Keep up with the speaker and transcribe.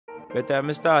Better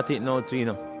me start it now too, you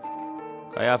know.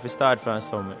 Cause you have to start from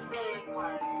somewhere.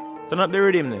 Turn up the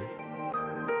rhythm then.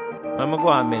 I'ma go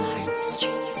on meds.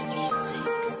 Streets music.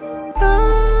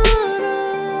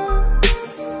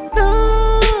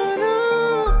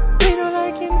 We don't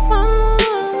like him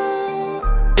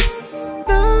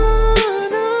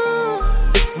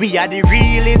We are the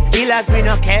realest killers, we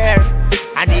don't care.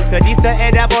 And if you diss a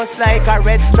head of us like a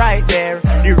red stripe there,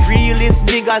 the realest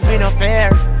niggas we don't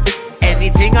fair.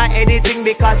 Anything or anything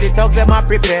because the thugs them are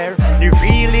prepare. The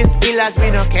realest killers we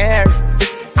don't care.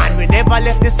 And we never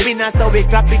left the spinner so we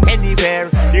clap it anywhere.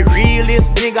 The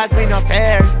realest niggas we not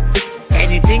fair.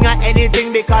 Anything or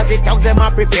anything because the thugs them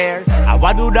are prepare. I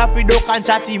want do that for duck and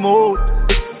chatty mode.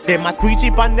 Them a squeeze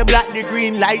chip on the black, the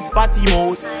green light spotty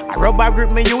mode. A rubber grip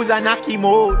me use a knocky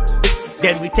mode.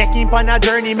 Then we take him on a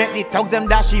journey, make the thugs them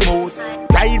dashy mode.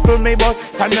 Ride for me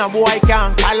bus, so no boy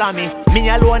can't follow me. Me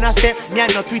alone a step, me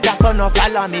and no Twitter so no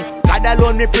follow me. God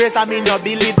alone me praise and me no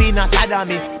believe in a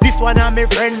sodomy. This one a me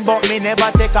friend but me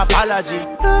never take apology.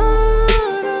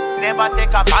 Never take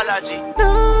apology.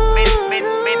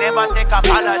 Me never take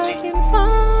apology.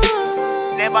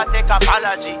 Never take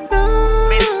apology.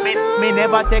 Me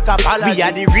never take apology. We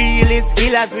are the realest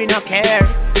killers, we no care.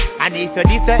 And if you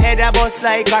diss a head of us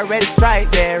like a red stripe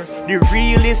there, the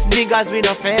realest niggas we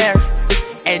no fair.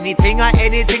 Anything or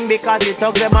anything because the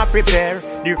thugs them are prepare.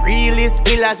 The realest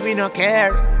killers we no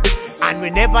care. And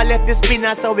we never left the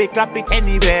spinner so we clap it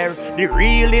anywhere. The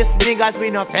realest niggas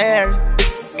we no fair.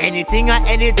 Anything or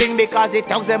anything because the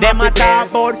thugs them a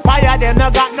talk about fire, them no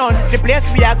got none. The place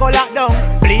we a go lock down.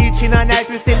 Bleaching a night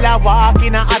we still a walk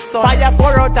in a hot sun. Fire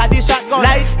pour out of the shotgun.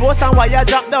 Light post and wire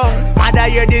drop down. Mother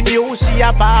hear the news, she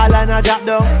a ball and a drop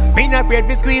down. Me no afraid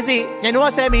to squeeze it, you know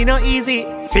say me no easy.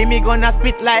 Feel me gonna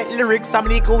spit like lyrics, I'm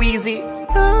like Wheezy.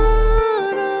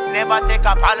 Never take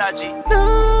apology.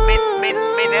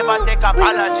 Me never take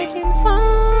apology.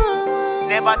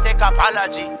 Never take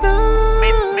apology.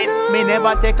 Me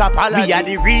never take apology. We are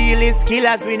the realest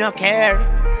killers, we no care.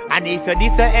 And if you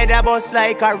diss a head of us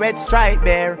like a red stripe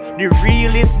there, the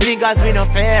realest niggas we no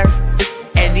fair.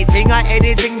 Anything or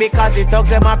anything because the thugs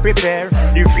them are prepare.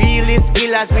 The realest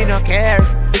killers we no care.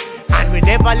 And we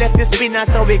never left the spinner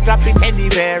so we clap it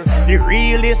anywhere. The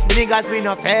realest niggas we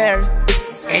no fair.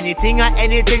 Anything or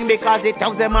anything because the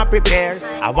thugs them are prepare.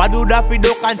 I want do that for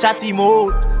duck and chatty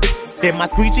mode. Them a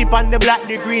squeeze chip on the black,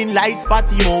 the green light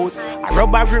spotty mode. A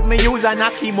rubber grip me use a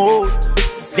knocky mode.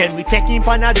 Then we take him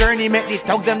on a journey, make the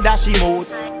thugs them dashy mode.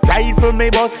 Ride for me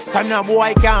bus, so no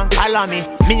boy can't follow me.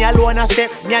 Me alone a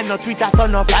step, me and no Twitter so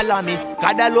no follow me.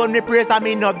 God alone me praise and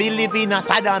me no believe in a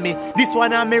sodomy. This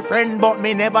one a me friend but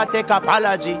me never take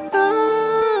apology.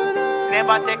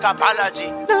 Never take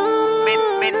apology.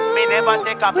 Me never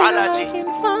take apology.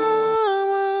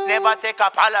 Never take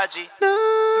apology.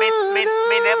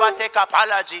 Me never take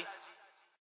apology.